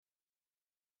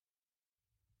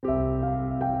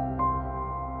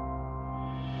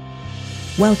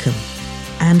Welcome,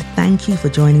 and thank you for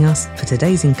joining us for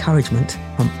today's encouragement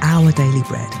from Our Daily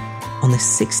Bread on the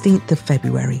 16th of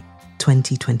February,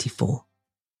 2024.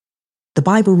 The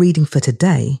Bible reading for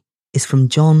today is from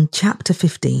John chapter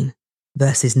 15,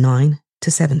 verses 9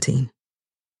 to 17.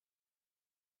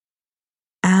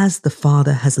 As the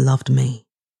Father has loved me,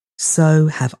 so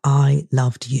have I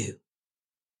loved you.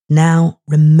 Now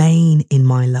remain in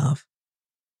my love.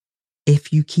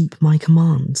 If you keep my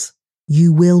commands,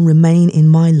 you will remain in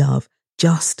my love,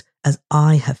 just as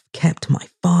I have kept my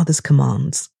Father's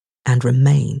commands and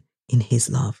remain in his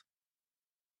love.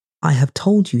 I have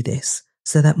told you this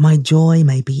so that my joy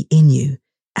may be in you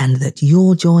and that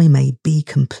your joy may be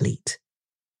complete.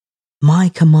 My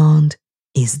command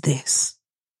is this: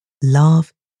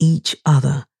 love each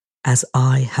other as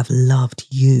I have loved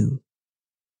you.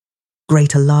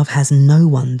 Greater love has no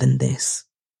one than this,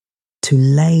 to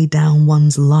lay down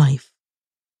one's life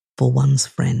for one's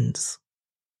friends.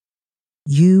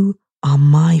 You are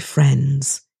my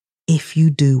friends if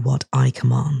you do what I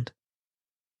command.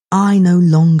 I no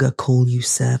longer call you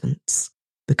servants,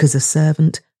 because a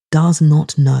servant does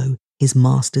not know his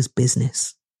master's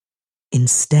business.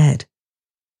 Instead,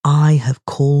 I have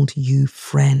called you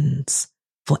friends,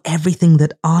 for everything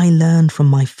that I learned from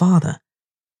my Father,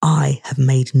 I have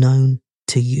made known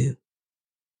to you.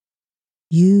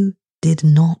 You did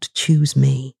not choose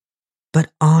me, but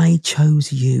I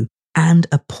chose you and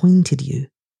appointed you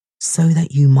so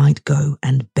that you might go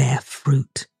and bear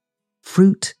fruit,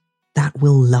 fruit that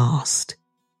will last,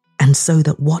 and so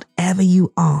that whatever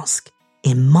you ask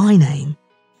in my name,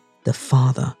 the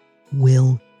Father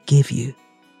will give you.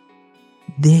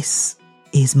 This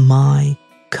is my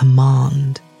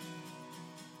command: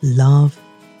 love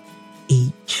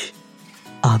each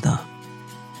other.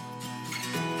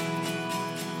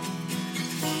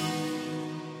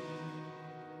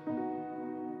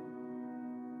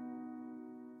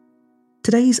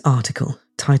 Today's article,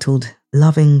 titled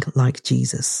Loving Like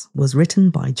Jesus, was written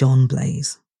by John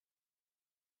Blaze.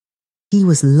 He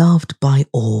was loved by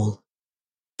all.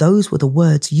 Those were the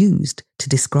words used to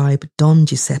describe Don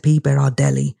Giuseppe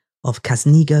Berardelli of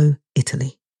Casnigo,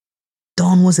 Italy.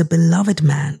 Don was a beloved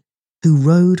man who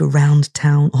rode around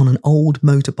town on an old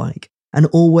motorbike and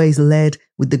always led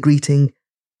with the greeting,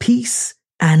 "Peace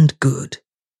and good."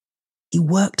 He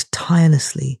worked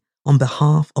tirelessly on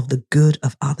behalf of the good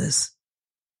of others.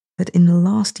 But in the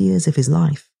last years of his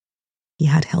life, he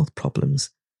had health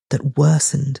problems that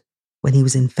worsened when he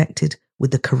was infected with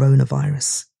the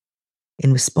coronavirus.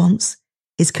 In response,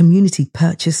 his community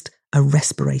purchased a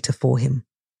respirator for him.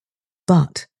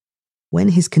 But when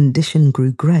his condition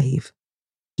grew grave,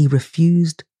 he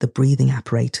refused the breathing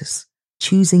apparatus,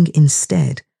 choosing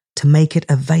instead to make it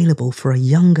available for a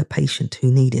younger patient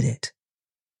who needed it.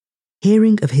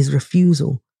 Hearing of his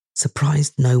refusal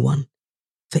surprised no one,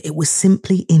 for it was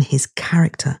simply in his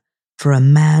character for a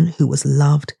man who was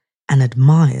loved and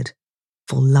admired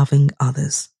for loving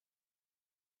others.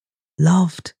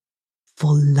 Loved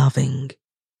for loving.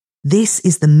 This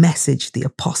is the message the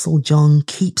Apostle John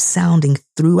keeps sounding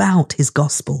throughout his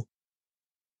gospel.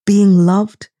 Being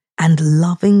loved and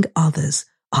loving others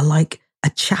are like a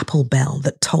chapel bell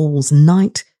that tolls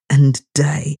night and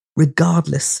day,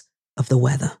 regardless of the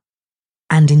weather.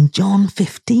 And in John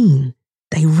 15,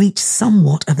 they reach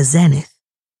somewhat of a zenith,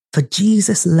 for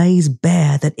Jesus lays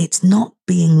bare that it's not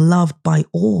being loved by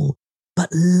all, but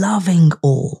loving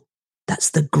all. That's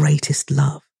the greatest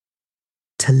love.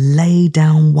 To lay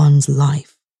down one's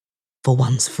life for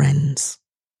one's friends.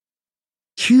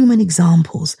 Human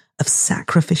examples of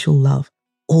sacrificial love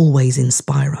always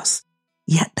inspire us,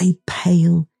 yet they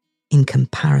pale in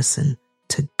comparison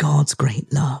to God's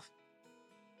great love.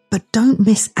 But don't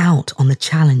miss out on the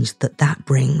challenge that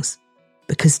brings,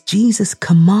 because Jesus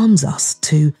commands us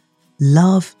to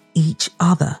love each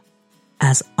other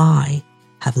as I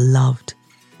have loved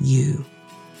you.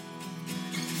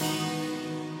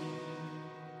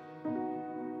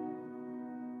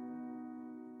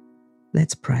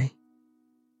 Let's pray.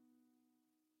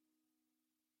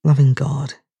 Loving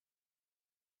God,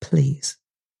 please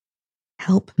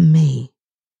help me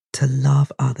to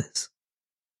love others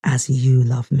as you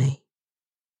love me.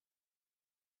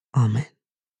 Amen.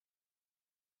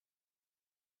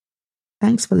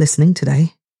 Thanks for listening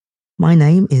today. My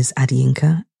name is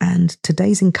Adiyinka, and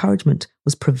today's encouragement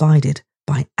was provided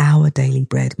by Our Daily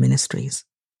Bread Ministries.